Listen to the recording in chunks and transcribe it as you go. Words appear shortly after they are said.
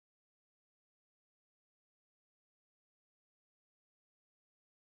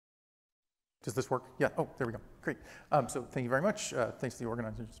Does this work? Yeah, oh, there we go, great. So thank you very much. Thanks to the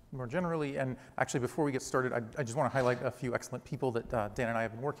organizers more generally. And actually, before we get started, I just want to highlight a few excellent people that Dan and I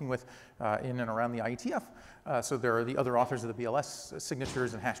have been working with in and around the IETF. So there are the other authors of the BLS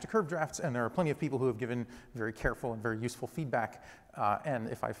signatures and hash-to-curve drafts, and there are plenty of people who have given very careful and very useful feedback. And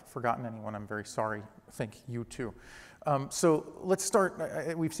if I've forgotten anyone, I'm very sorry. Thank you too. So let's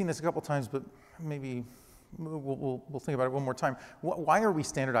start. We've seen this a couple times, but maybe we'll think about it one more time. Why are we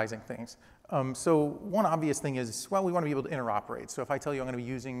standardizing things? So one obvious thing is, well, we want to be able to interoperate. So if I tell you I'm going to be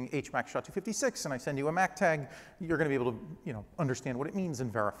using HMAC SHA-256 and I send you a MAC tag, you're going to be able to understand what it means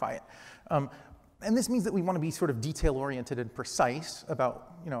and verify it. And this means that we want to be sort of detail-oriented and precise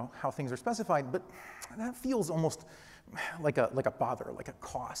about how things are specified, but that feels almost like a bother, like a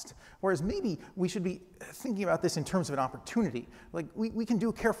cost. Whereas maybe we should be thinking about this in terms of an opportunity. Like we can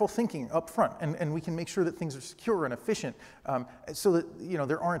do careful thinking up front, and we can make sure that things are secure and efficient so that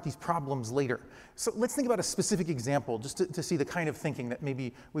there aren't these problems later. So let's think about a specific example just to see the kind of thinking that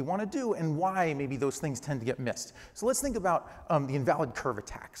maybe we want to do and why maybe those things tend to get missed. So let's think about the invalid curve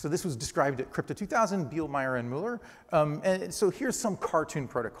attack. So this was described at Crypto 2000, Bielmeyer and Mueller. And so here's some cartoon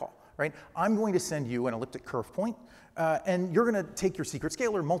protocol. Right? I'm going to send you an elliptic curve point, and you're going to take your secret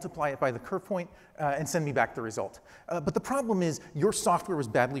scalar, multiply it by the curve point, and send me back the result. But the problem is your software was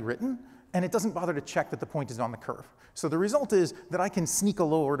badly written, and it doesn't bother to check that the point is on the curve. So the result is that I can sneak a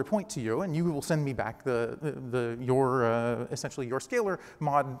low order point to you, and you will send me back essentially your scalar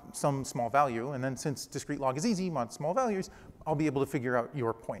mod some small value, and then since discrete log is easy, mod small values, I'll be able to figure out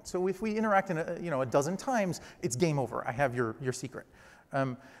your point. So if we interact in a dozen times, it's game over. I have your secret.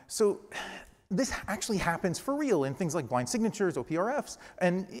 So this actually happens for real in things like blind signatures, OPRFs,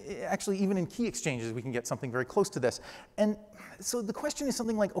 and actually even in key exchanges we can get something very close to this. And so the question is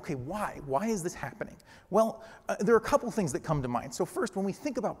something like, okay, why? Why is this happening? Well, there are a couple things that come to mind. So first, when we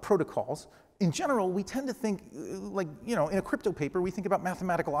think about protocols, in general, we tend to think, in a crypto paper, we think about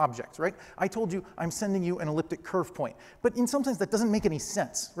mathematical objects, right? I told you I'm sending you an elliptic curve point. But in some sense, that doesn't make any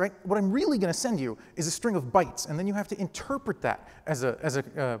sense, right? What I'm really going to send you is a string of bytes, and then you have to interpret that as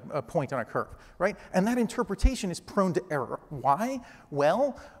a point on a curve, right? And that interpretation is prone to error. Why?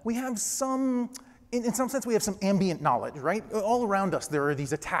 Well, we have in some sense, we have some ambient knowledge, right? All around us, there are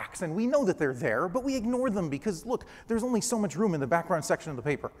these attacks, and we know that they're there, but we ignore them because, look, there's only so much room in the background section of the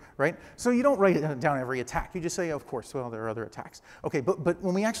paper, right? So you don't write down every attack. You just say, of course, well, there are other attacks. Okay, but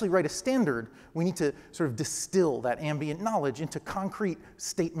when we actually write a standard, we need to sort of distill that ambient knowledge into concrete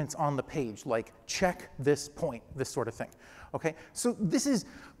statements on the page, like check this point, this sort of thing. Okay, so this is,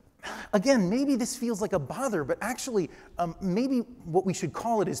 again, maybe this feels like a bother, but actually, maybe what we should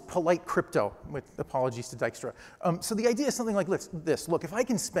call it is polite crypto, with apologies to Dijkstra. So the idea is something like this. Look, if I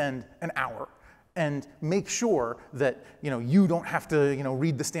can spend an hour and make sure that you don't have to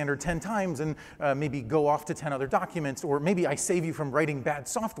read the standard 10 times and maybe go off to 10 other documents, or maybe I save you from writing bad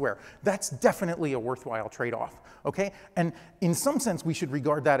software, that's definitely a worthwhile trade-off, okay? And in some sense, we should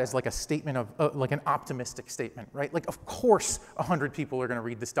regard that as like a statement of, like an optimistic statement, right? Like, of course 100 people are going to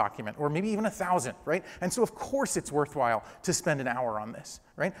read this document, or maybe even 1,000, right? And so of course it's worthwhile to spend an hour on this,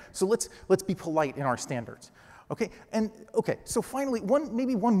 right? So let's be polite in our standards. Okay, so finally,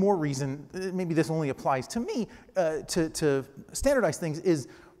 maybe one more reason, maybe this only applies to me, to standardize things is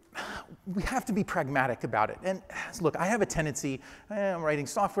we have to be pragmatic about it. And look, I have a tendency, I'm writing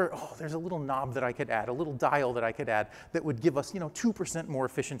software, there's a little knob that I could add, a little dial that I could add that would give us 2% more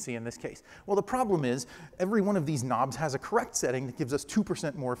efficiency in this case. Well, the problem is every one of these knobs has a correct setting that gives us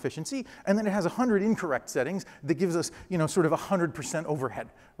 2% more efficiency, and then it has 100 incorrect settings that gives us sort of 100% overhead,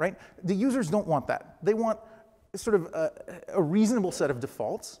 right? The users don't want that. They want sort of a reasonable set of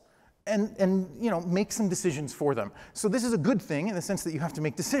defaults and make some decisions for them. So this is a good thing in the sense that you have to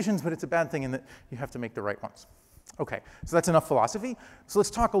make decisions, but it's a bad thing in that you have to make the right ones. Okay, so that's enough philosophy. So let's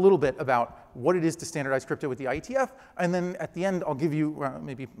talk a little bit about what it is to standardize crypto with the IETF, and then at the end I'll give you,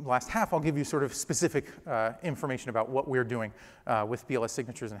 maybe last half, I'll give you sort of specific information about what we're doing with BLS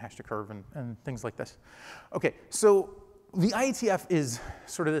signatures and hash-to-curve and things like this. Okay, so the IETF is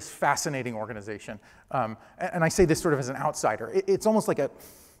sort of this fascinating organization, and I say this sort of as an outsider. It's almost like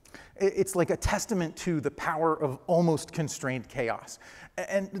it's like a testament to the power of almost constrained chaos.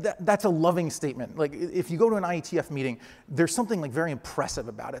 And that's a loving statement. Like, if you go to an IETF meeting, there's something like very impressive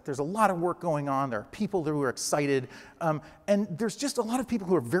about it. There's a lot of work going on. There are people who are excited, and there's just a lot of people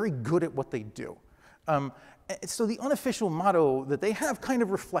who are very good at what they do. So the unofficial motto that they have kind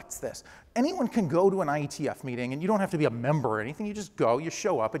of reflects this. Anyone can go to an IETF meeting, and you don't have to be a member or anything. You just go, you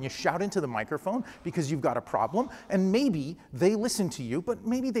show up, and you shout into the microphone because you've got a problem. And maybe they listen to you, but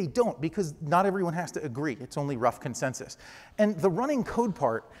maybe they don't, because not everyone has to agree. It's only rough consensus. And the running code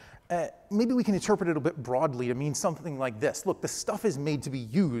part maybe we can interpret it a bit broadly to mean something like this. Look, the stuff is made to be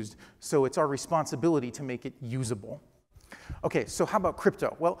used, so it's our responsibility to make it usable. Okay, so how about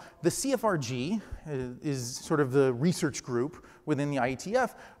crypto? Well, the CFRG is sort of the research group within the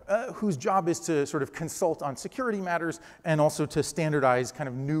IETF whose job is to sort of consult on security matters and also to standardize kind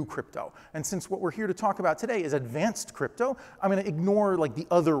of new crypto. And since what we're here to talk about today is advanced crypto, I'm going to ignore like the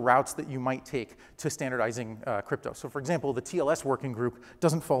other routes that you might take to standardizing crypto. So for example, the TLS working group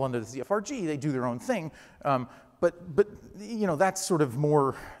doesn't fall under the CFRG. They do their own thing. But you know, that's sort of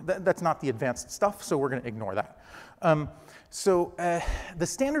more, that's not the advanced stuff, so we're going to ignore that. The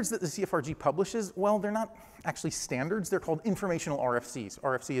standards that the CFRG publishes, well, they're not actually standards. They're called informational RFCs.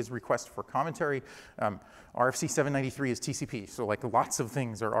 RFC is request for commentary. RFC 793 is TCP. So like lots of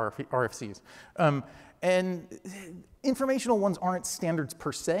things are RFCs. And informational ones aren't standards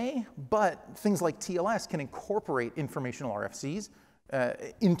per se, but things like TLS can incorporate informational RFCs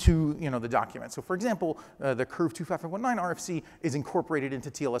into the document. So for example, the Curve 25519 RFC is incorporated into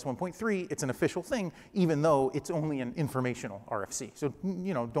TLS 1.3. It's an official thing, even though it's only an informational RFC. So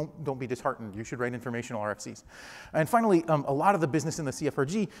don't be disheartened. You should write informational RFCs. And finally, a lot of the business in the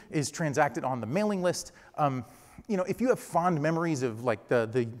CFRG is transacted on the mailing list. If you have fond memories of like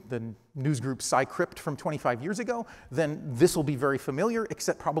the news group SciCrypt from 25 years ago, then this will be very familiar,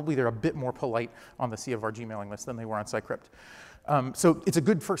 except probably they're a bit more polite on the CFRG mailing list than they were on SciCrypt. So it's a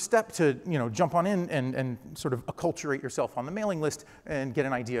good first step to jump on in and sort of acculturate yourself on the mailing list and get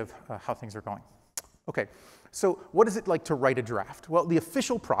an idea of how things are going. Okay, so what is it like to write a draft? Well, the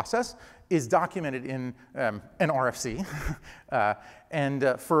official process is documented in an RFC.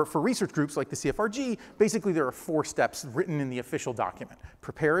 For research groups like the CFRG, basically there are 4 steps written in the official document.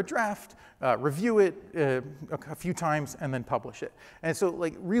 Prepare a draft, review it a few times, and then publish it. And so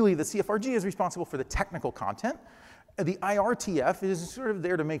like really the CFRG is responsible for the technical content. The IRTF is sort of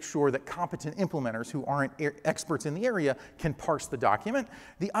there to make sure that competent implementers who aren't experts in the area can parse the document.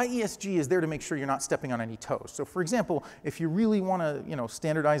 The IESG is there to make sure you're not stepping on any toes. So for example, if you really want to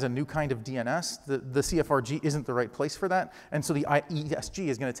standardize a new kind of DNS, the CFRG isn't the right place for that, and so the IESG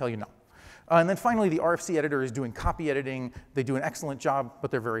is going to tell you no. And then finally, the RFC editor is doing copy editing. They do an excellent job,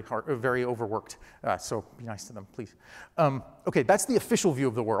 but they're very overworked. So be nice to them, please. Okay, that's the official view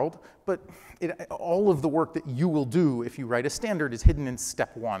of the world, but all of the work that you will do if you write a standard is hidden in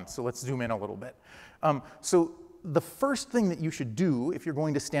step 1. So let's zoom in a little bit. So the first thing that you should do if you're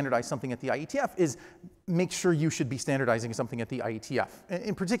going to standardize something at the IETF is make sure you should be standardizing something at the IETF.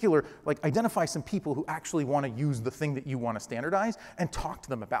 In particular, like identify some people who actually want to use the thing that you want to standardize and talk to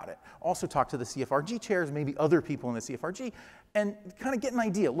them about it. Also talk to the CFRG chairs, maybe other people in the CFRG, and kind of get an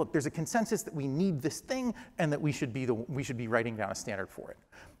idea. Look, there's a consensus that we need this thing and that we should be writing down a standard for it.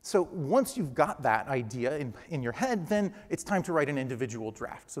 So once you've got that idea in your head, then it's time to write an individual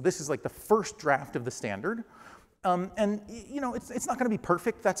draft. So this is like the first draft of the standard. It's not going to be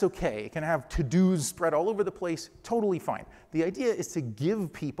perfect. That's okay. It can have to-dos spread all over the place. Totally fine. The idea is to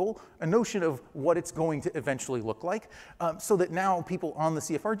give people a notion of what it's going to eventually look like, so that now people on the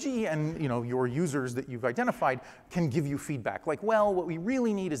CFRG and your users that you've identified can give you feedback. Like, well, what we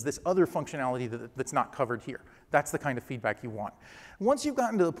really need is this other functionality that's not covered here. That's the kind of feedback you want. Once you've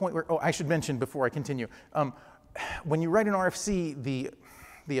gotten to the point where, I should mention before I continue, when you write an RFC,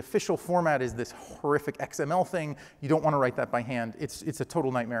 the official format is this horrific XML thing. You don't want to write that by hand. It's a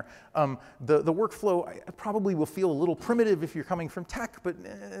total nightmare. The workflow probably will feel a little primitive if you're coming from tech, but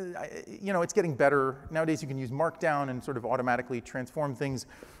it's getting better. Nowadays you can use Markdown and sort of automatically transform things.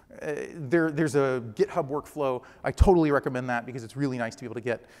 There's a GitHub workflow. I totally recommend that because it's really nice to be able to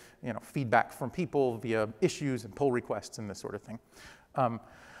get feedback from people via issues and pull requests and this sort of thing.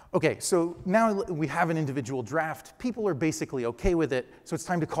 Okay, so now we have an individual draft. People are basically okay with it, so it's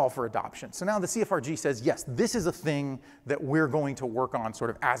time to call for adoption. So now the CFRG says, yes, this is a thing that we're going to work on sort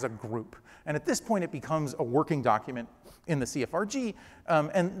of as a group. And at this point, it becomes a working document in the CFRG,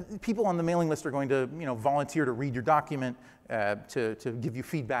 and people on the mailing list are going to volunteer to read your document, to give you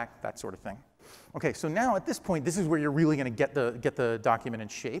feedback, that sort of thing. Okay, so now at this point, this is where you're really going to get the document in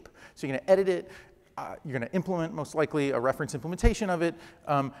shape. So you're going to edit it. You're going to implement, most likely, a reference implementation of it,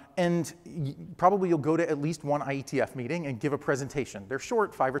 and probably you'll go to at least one IETF meeting and give a presentation. They're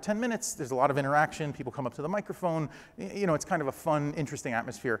short, 5 or 10 minutes. There's a lot of interaction. People come up to the microphone. It's kind of a fun, interesting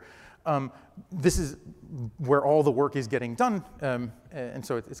atmosphere. This is where all the work is getting done, and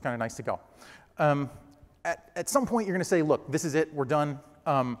so it's kind of nice to go. At some point, you're going to say, look, this is it. We're done.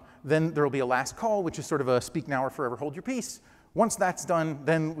 Then there will be a last call, which is sort of a speak now or forever hold your peace. Once that's done,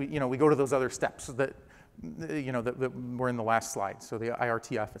 then we go to those other steps that that were in the last slide, so the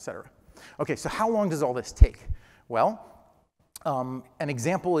IRTF, et cetera. Okay, so how long does all this take? Well, An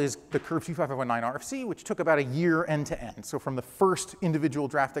example is the Curve 25519 RFC, which took about a year end to end. So from the first individual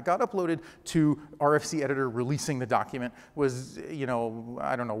draft that got uploaded to RFC editor releasing the document was,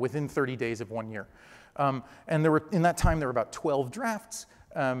 I don't know, within 30 days of 1 year. And in that time, there were about 12 drafts.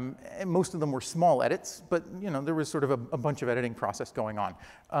 And most of them were small edits, but there was sort of a bunch of editing process going on.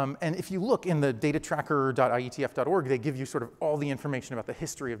 And if you look in the datatracker.ietf.org, they give you sort of all the information about the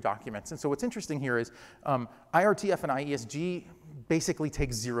history of documents. And so what's interesting here is IRTF and IESG basically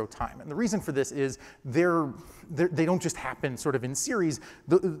take 0 time. And the reason for this is they don't just happen sort of in series.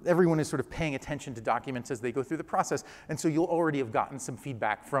 Everyone is sort of paying attention to documents as they go through the process. And so you'll already have gotten some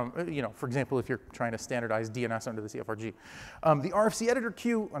feedback from, for example, if you're trying to standardize DNS under the CFRG. The RFC editor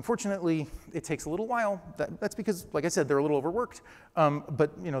queue, unfortunately, it takes a little while. That's because, like I said, they're a little overworked.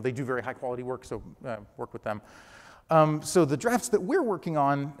 But they do very high quality work, so work with them. So the drafts that we're working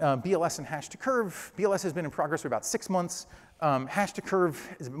on, BLS and hash to curve, BLS has been in progress for about 6 months. Hash to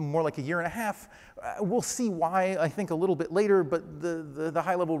curve is more like a year and a half. We'll see why, I think, a little bit later, but the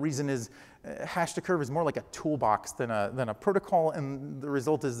high level reason is hash to curve is more like a toolbox than a protocol, and the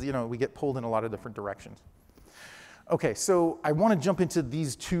result is, we get pulled in a lot of different directions. Okay, so I want to jump into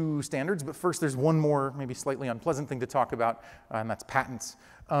these 2 standards, but first there's one more maybe slightly unpleasant thing to talk about, and that's patents.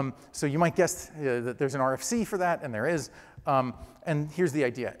 So you might guess that there's an RFC for that, and there is. And here's the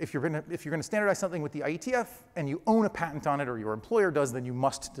idea. If you're going to standardize something with the IETF and you own a patent on it, or your employer does, then you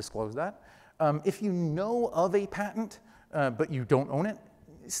must disclose that. If you know of a patent, but you don't own it,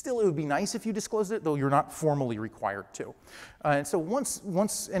 still, it would be nice if you disclosed it, though you're not formally required to. And so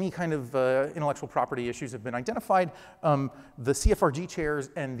once any kind of intellectual property issues have been identified, the CFRG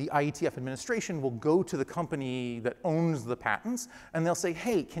chairs and the IETF administration will go to the company that owns the patents, and they'll say,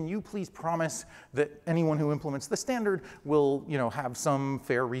 hey, can you please promise that anyone who implements the standard will have some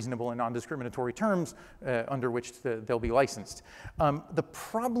fair, reasonable, and non-discriminatory terms under which they'll be licensed. The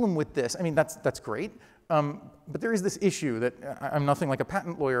problem with this, I mean, that's great. But there is this issue that I'm nothing like a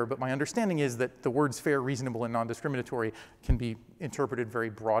patent lawyer, but my understanding is that the words fair, reasonable, and non-discriminatory can be interpreted very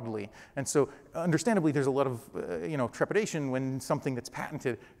broadly. And so understandably, there's a lot of trepidation when something that's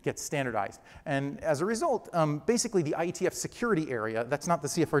patented gets standardized. And as a result, basically the IETF security area, that's not the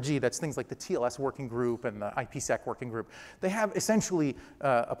CFRG, that's things like the TLS working group and the IPsec working group, they have essentially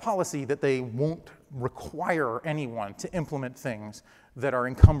a policy that they won't require anyone to implement things that are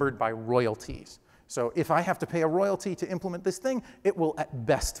encumbered by royalties. So if I have to pay a royalty to implement this thing, it will at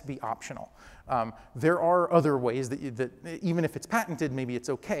best be optional. There are other ways that even if it's patented, maybe it's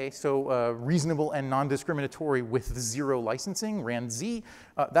okay. So reasonable and non-discriminatory with 0 licensing, RAND-Z,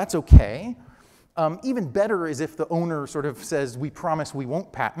 that's okay. Even better is if the owner sort of says, we promise we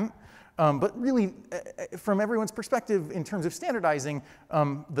won't patent. But really, from everyone's perspective, in terms of standardizing,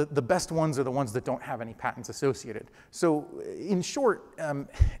 the best ones are the ones that don't have any patents associated. So in short,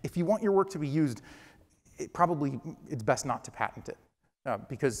 if you want your work to be used, it's best not to patent it,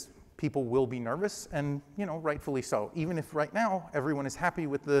 because people will be nervous, and rightfully so. Even if right now everyone is happy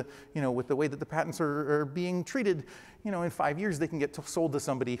with the way that the patents are being treated, in 5 years they can get sold to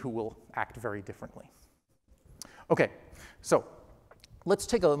somebody who will act very differently. Okay, so let's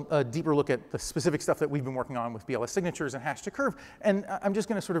take a deeper look at the specific stuff that we've been working on with BLS signatures and hash to curve. And I'm just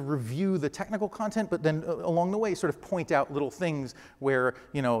going to sort of review the technical content, but then along the way sort of point out little things where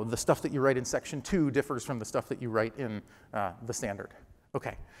the stuff that you write in section 2 differs from the stuff that you write in the standard.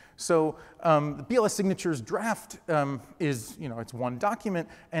 Okay, so the BLS signatures draft is, it's one document,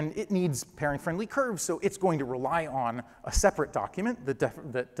 and it needs pairing-friendly curves, so it's going to rely on a separate document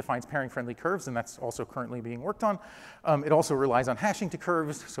that defines pairing-friendly curves, and that's also currently being worked on. It also relies on hashing to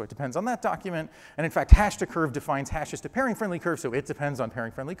curves, so it depends on that document. And in fact, hash to curve defines hashes to pairing-friendly curves, so it depends on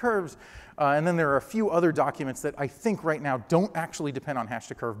pairing-friendly curves. And then there are a few other documents that I think right now don't actually depend on hash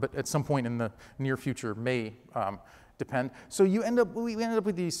to curve, but at some point in the near future may depend. So we end up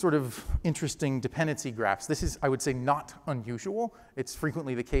with these sort of interesting dependency graphs. This is, I would say, not unusual. It's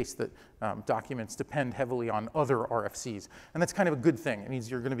frequently the case that documents depend heavily on other RFCs. And that's kind of a good thing. It means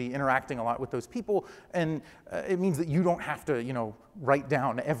you're going to be interacting a lot with those people, and it means that you don't have to, write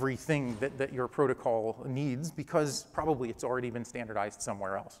down everything that your protocol needs, because probably it's already been standardized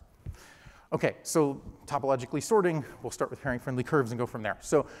somewhere else. Okay, so topologically sorting, we'll start with pairing-friendly curves and go from there.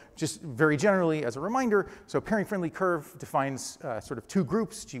 So just very generally, as a reminder, so pairing-friendly curve defines sort of 2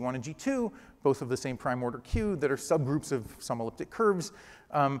 groups, G1 and G2, both of the same prime order Q, that are subgroups of some elliptic curves.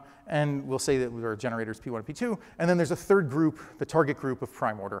 And we'll say that there are generators P1 and P2. And then there's a third group, the target group of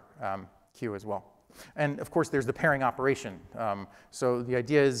prime order Q as well. And of course, there's the pairing operation. So the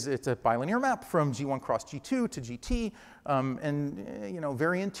idea is it's a bilinear map from G1 cross G2 to GT.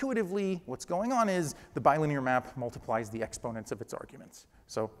 Very intuitively, what's going on is the bilinear map multiplies the exponents of its arguments.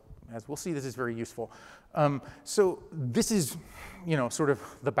 So as we'll see, this is very useful. So this is, sort of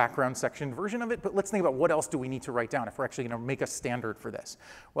the background section version of it, but let's think about what else do we need to write down if we're actually going to make a standard for this.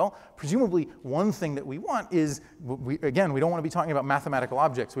 Well, presumably one thing that we want is, again, we don't want to be talking about mathematical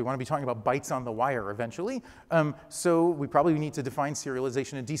objects. We want to be talking about bytes on the wire eventually. So we probably need to define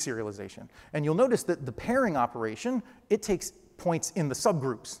serialization and deserialization. And you'll notice that the pairing operation, it takes points in the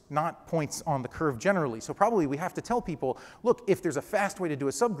subgroups, not points on the curve generally. So probably we have to tell people, look, if there's a fast way to do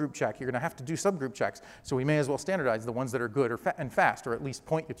a subgroup check, you're going to have to do subgroup checks. So we may as well standardize the ones that are good and fast, or at least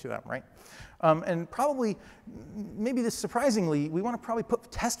point you to them, right? And probably, maybe this surprisingly, we want to probably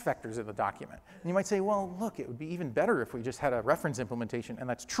put test vectors in the document. And you might say, well, look, it would be even better if we just had a reference implementation. And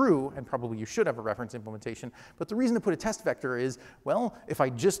that's true, and probably you should have a reference implementation. But the reason to put a test vector is, well, if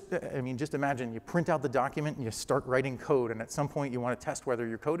just imagine you print out the document and you start writing code, and at some point you want to test whether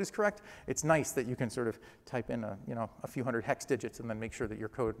your code is correct. It's nice that you can sort of type in a few hundred hex digits and then make sure that your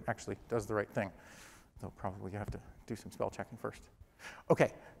code actually does the right thing. Though probably you have to do some spell checking first.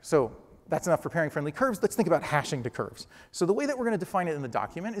 Okay, so that's enough for pairing-friendly curves. Let's think about hashing to curves. So the way that we're going to define it in the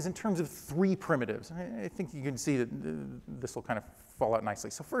document is in terms of 3 primitives. I think you can see that this will kind of fall out nicely.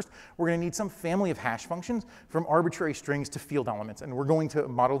 So first, we're going to need some family of hash functions from arbitrary strings to field elements, and we're going to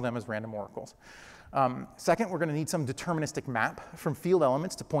model them as random oracles. Second, we're going to need some deterministic map from field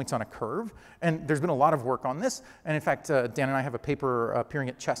elements to points on a curve. And there's been a lot of work on this. And in fact, Dan and I have a paper appearing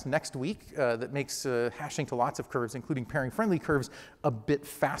at Chess next week that makes hashing to lots of curves, including pairing-friendly curves, a bit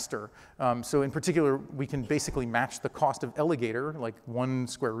faster. So in particular, we can basically match the cost of Alligator, like 1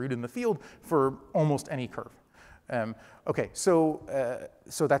 square root in the field, for almost any curve. Okay, so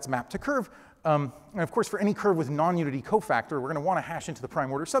that's map to curve. And of course, for any curve with non-unity cofactor, we're going to want to hash into the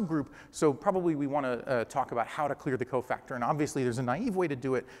prime order subgroup. So probably we want to talk about how to clear the cofactor. And obviously, there's a naive way to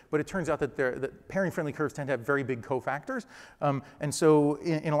do it. But it turns out that pairing-friendly curves tend to have very big cofactors. And so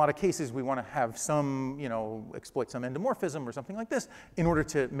in a lot of cases, we want to have some, exploit some endomorphism or something like this in order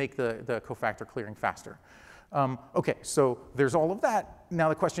to make the cofactor clearing faster. Okay, so there's all of that. Now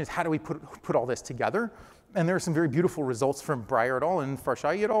the question is, how do we put all this together? And there are some very beautiful results from Breyer et al. And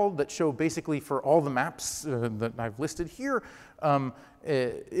Farshai et al. That show basically for all the maps that I've listed here,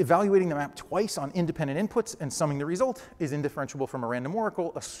 evaluating the map twice on independent inputs and summing the result is indifferentiable from a random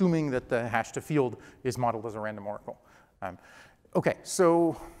oracle, assuming that the hash to field is modeled as a random oracle. Okay,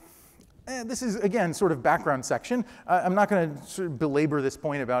 so this is, again, sort of background section. I'm not going to sort of belabor this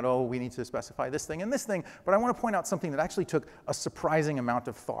point about, oh, we need to specify this thing and this thing, but I want to point out something that actually took a surprising amount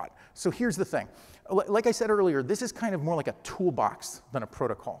of thought. So here's the thing. Like I said earlier, this is kind of more like a toolbox than a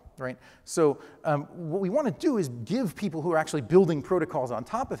protocol, right? So what we want to do is give people who are actually building protocols on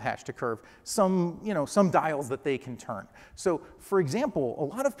top of hash to curve some dials that they can turn. So for example, a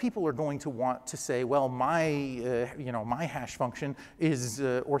lot of people are going to want to say, well, my hash function is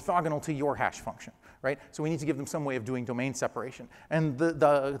orthogonal to your hash function, right? So we need to give them some way of doing domain separation. And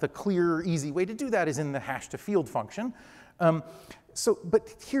the clear, easy way to do that is in the hash to field function.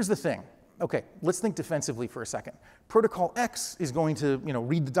 But here's the thing. Okay, let's think defensively for a second. Protocol X is going to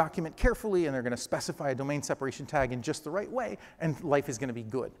read the document carefully, and they're going to specify a domain separation tag in just the right way, and life is going to be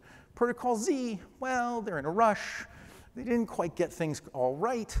good. Protocol Z, well, they're in a rush. They didn't quite get things all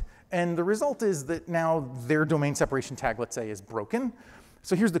right, and the result is that now their domain separation tag, let's say, is broken.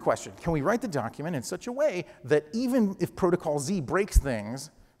 So here's the question. Can we write the document in such a way that even if Protocol Z breaks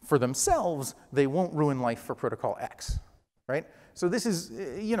things for themselves, they won't ruin life for Protocol X, right? So this is,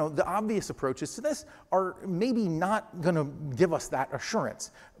 the obvious approaches to this are maybe not going to give us that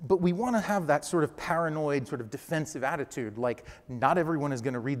assurance. But we want to have that sort of paranoid, sort of defensive attitude, like not everyone is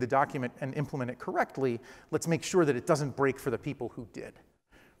going to read the document and implement it correctly. Let's make sure that it doesn't break for the people who did.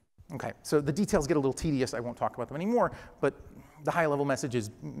 Okay, so the details get a little tedious. I won't talk about them anymore. But the high-level message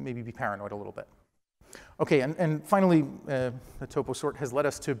is maybe be paranoid a little bit. Okay, and finally, the topo sort has led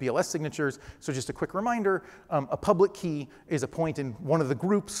us to BLS signatures. So just a quick reminder, a public key is a point in one of the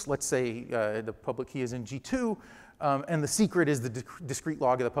groups. Let's say the public key is in G2, and the secret is the discrete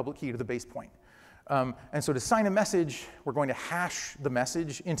log of the public key to the base point. And so to sign a message, we're going to hash the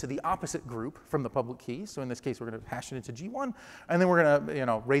message into the opposite group from the public key. So in this case, we're going to hash it into G1, and then we're going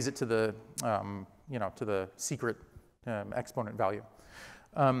to raise it to the to the secret exponent value.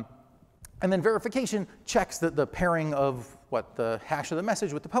 And then verification checks that the pairing of what the hash of the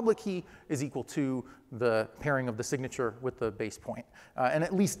message with the public key is equal to the pairing of the signature with the base point. And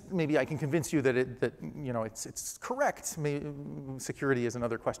at least maybe I can convince you that it's correct. Maybe security is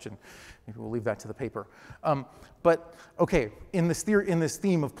another question. Maybe we'll leave that to the paper. But okay, in this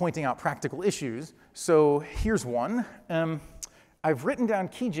theme of pointing out practical issues, so here's one. I've written down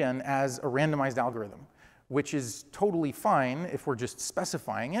keygen as a randomized algorithm, which is totally fine if we're just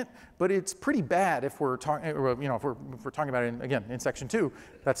specifying it, but it's pretty bad if we're talking, if we're talking about it again in section 2.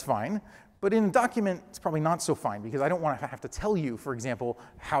 That's fine, but in a document it's probably not so fine because I don't want to have to tell you, for example,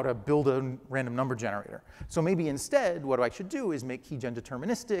 how to build a random number generator. So maybe instead, what I should do is make keygen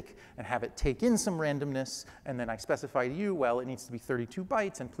deterministic and have it take in some randomness, and then I specify to you, well, it needs to be 32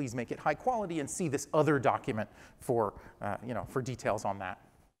 bytes, and please make it high quality, and see this other document for for details on that.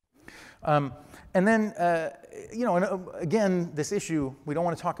 And then, again, this issue, we don't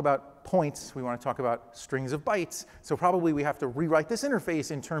want to talk about points. We want to talk about strings of bytes. So probably we have to rewrite this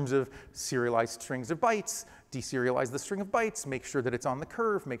interface in terms of serialized strings of bytes, deserialize the string of bytes, make sure that it's on the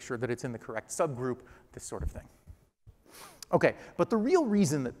curve, make sure that it's in the correct subgroup, this sort of thing. Okay, but the real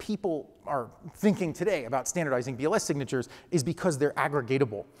reason that people are thinking today about standardizing BLS signatures is because they're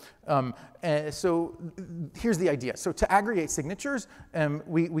aggregatable. So here's the idea. So to aggregate signatures,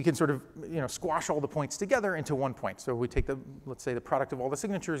 we can sort of squash all the points together into one point. So we take let's say the product of all the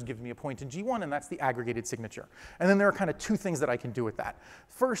signatures gives me a point in G1, and that's the aggregated signature. And then there are kind of two things that I can do with that.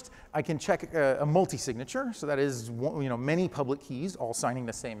 First, I can check a multi-signature. So that is many public keys all signing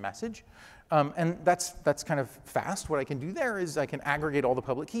the same message. And that's kind of fast. What I can do there is I can aggregate all the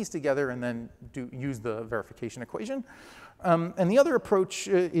public keys together and then use the verification equation. And the other approach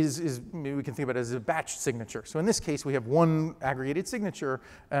is maybe we can think about it as a batch signature. So in this case, we have one aggregated signature,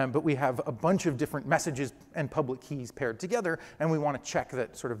 but we have a bunch of different messages and public keys paired together, and we want to check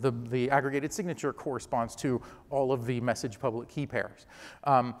that sort of the aggregated signature corresponds to all of the message public key pairs.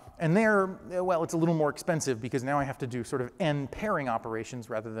 And there, well, it's a little more expensive because now I have to do sort of n pairing operations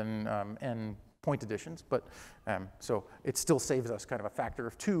rather than n point additions, but so it still saves us kind of a factor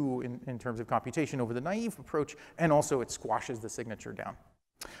of 2 in terms of computation over the naive approach, and also it squashes the signature down.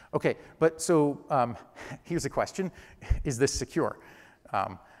 Okay, but so here's a question: is this secure?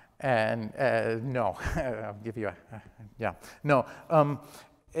 No, I'll give you yeah, no.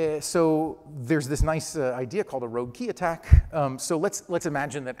 So there's this nice idea called a rogue key attack. So let's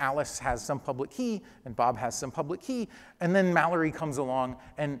imagine that Alice has some public key and Bob has some public key, and then Mallory comes along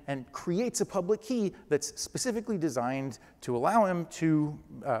and creates a public key that's specifically designed to allow him to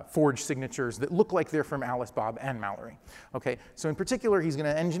forge signatures that look like they're from Alice, Bob, and Mallory. Okay, so in particular, he's going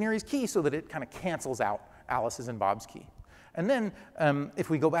to engineer his key so that it kind of cancels out Alice's and Bob's key. And then if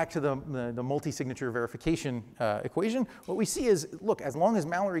we go back to the multi-signature verification equation, what we see is, look, as long as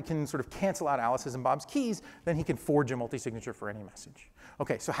Mallory can sort of cancel out Alice's and Bob's keys, then he can forge a multi-signature for any message.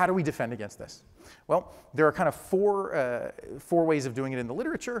 Okay, so how do we defend against this? Well, there are kind of four ways of doing it in the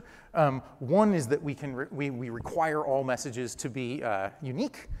literature. One is that we require all messages to be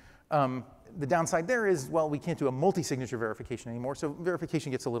unique. The downside there is, well, we can't do a multi-signature verification anymore, so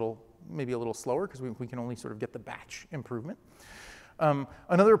verification gets maybe a little slower because we can only sort of get the batch improvement.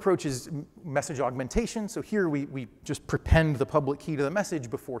 Another approach is message augmentation. So here we just prepend the public key to the message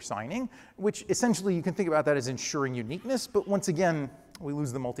before signing, which essentially you can think about that as ensuring uniqueness, but once again, we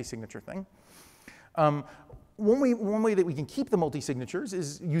lose the multi-signature thing. One way that we can keep the multi-signatures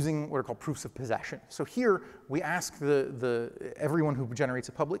is using what are called proofs of possession. So here we ask everyone who generates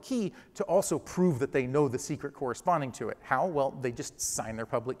a public key to also prove that they know the secret corresponding to it. How? Well, they just sign their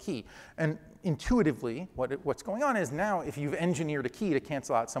public key. And intuitively, what's going on is now if you've engineered a key to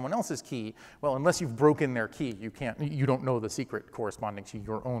cancel out someone else's key, well, unless you've broken their key, you don't know the secret corresponding to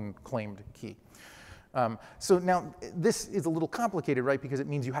your own claimed key. So now this is a little complicated, right? Because it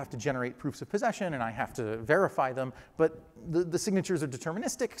means you have to generate proofs of possession and I have to verify them, but the signatures are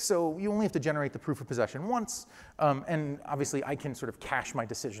deterministic, so you only have to generate the proof of possession once, and obviously I can sort of cache my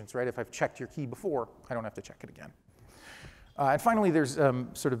decisions, right? If I've checked your key before, I don't have to check it again. And finally, there's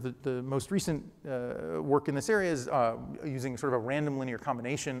sort of the most recent work in this area is using sort of a random linear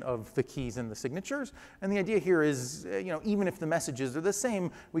combination of the keys and the signatures. And the idea here is, even if the messages are the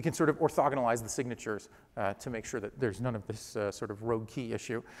same, we can sort of orthogonalize the signatures to make sure that there's none of this sort of rogue key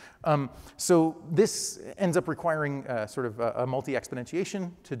issue. So this ends up requiring sort of a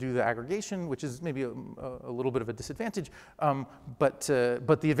multi-exponentiation to do the aggregation, which is maybe a little bit of a disadvantage. But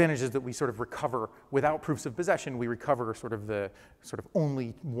the advantage is that we sort of recover, without proofs of possession, we recover sort of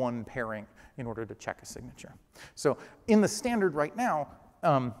only one pairing in order to check a signature. So in the standard right now,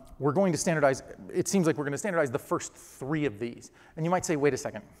 we're going to standardize, it seems like we're going to standardize the first 3 of these. And you might say, wait a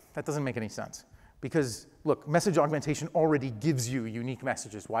second, that doesn't make any sense. Because look, message augmentation already gives you unique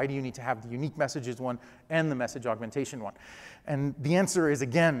messages. Why do you need to have the unique messages one and the message augmentation one? And the answer is,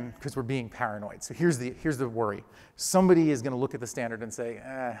 again, because we're being paranoid. So here's the worry. Somebody is going to look at the standard and say,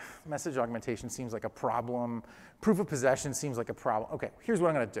 message augmentation seems like a problem. Proof of possession seems like a problem. OK, here's what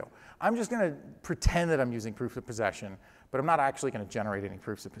I'm going to do. I'm just going to pretend that I'm using proof of possession, but I'm not actually going to generate any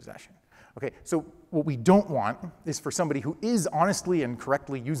proofs of possession. Okay, so what we don't want is for somebody who is honestly and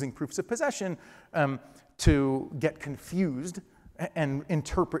correctly using proofs of possession to get confused and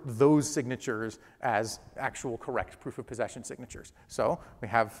interpret those signatures as actual correct proof of possession signatures. So we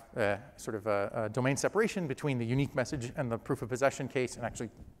have sort of a domain separation between the unique message and the proof of possession case, and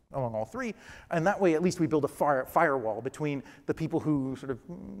actually among all three. And that way, at least we build a firewall between the people who sort of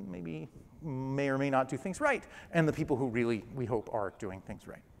maybe may or may not do things right and the people who really, we hope, are doing things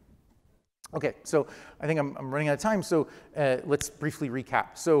right. OK, so I think I'm running out of time, so let's briefly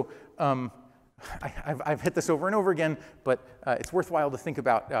recap. So I've hit this over and over again, but it's worthwhile to think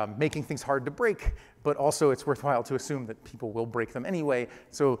about making things hard to break, but also it's worthwhile to assume that people will break them anyway,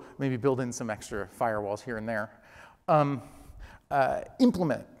 so maybe build in some extra firewalls here and there.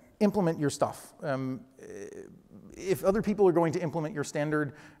 Implement your stuff. If other people are going to implement your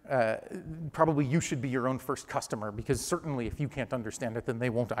standard, probably you should be your own first customer, because certainly if you can't understand it, then they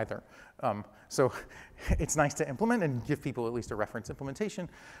won't either. So it's nice to implement and give people at least a reference implementation.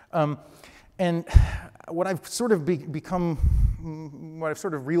 And what I've sort of what I've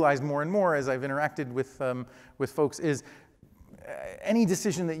sort of realized more and more as I've interacted with folks is any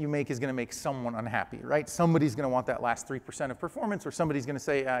decision that you make is going to make someone unhappy, right? Somebody's going to want that last 3% of performance, or somebody's going to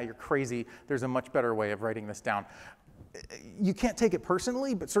say, you're crazy, there's a much better way of writing this down. You can't take it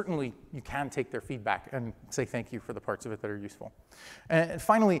personally, but certainly you can take their feedback and say thank you for the parts of it that are useful. And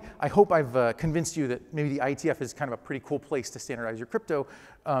finally, I hope I've convinced you that maybe the IETF is kind of a pretty cool place to standardize your crypto.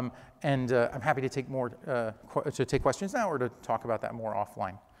 And I'm happy to take questions now or to talk about that more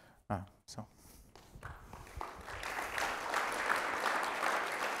offline. So.